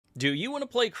Do you want to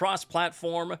play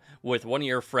cross-platform with one of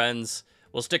your friends?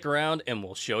 Well, stick around and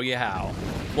we'll show you how.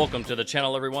 Welcome to the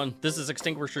channel, everyone. This is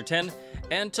Extinguisher 10,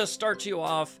 and to start you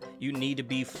off, you need to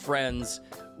be friends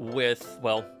with,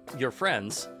 well, your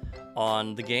friends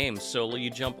on the game. So you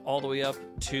jump all the way up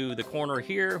to the corner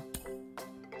here,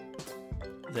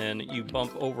 then you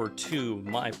bump over to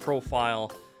my profile,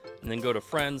 and then go to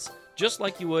friends, just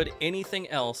like you would anything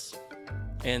else.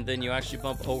 And then you actually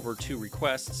bump over to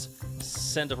requests,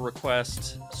 send a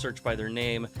request, search by their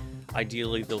name.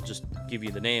 Ideally, they'll just give you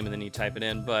the name and then you type it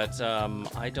in, but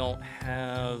I don't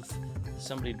have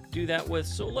somebody to do that with,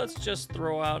 so let's just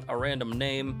throw out a random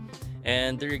name.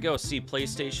 And there you go. See,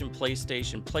 PlayStation,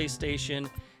 PlayStation, PlayStation.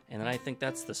 And then I think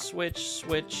that's the Switch,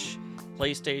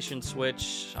 PlayStation,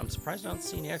 Switch. I'm surprised I don't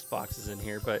see any Xboxes in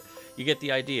here, but you get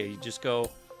the idea. You just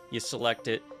go, you select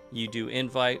it, you do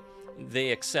invite, they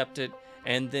accept it,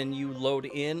 and then you load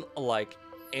in like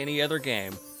any other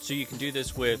game. So you can do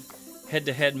this with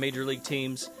head-to-head Major League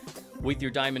teams, with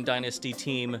your Diamond Dynasty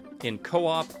team in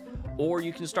co-op, or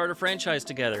you can start a franchise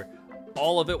together.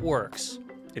 All of it works.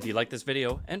 If you like this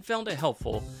video and found it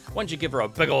helpful, why don't you give her a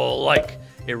big ol' like?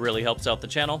 It really helps out the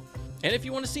channel. And if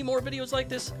you want to see more videos like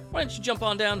this, why don't you jump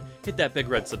on down, hit that big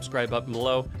red subscribe button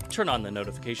below, turn on the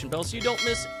notification bell so you don't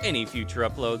miss any future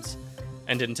uploads.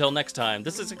 And until next time,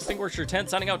 this is Extinguisher 10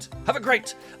 signing out. Have a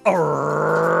great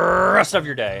rest of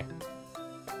your day.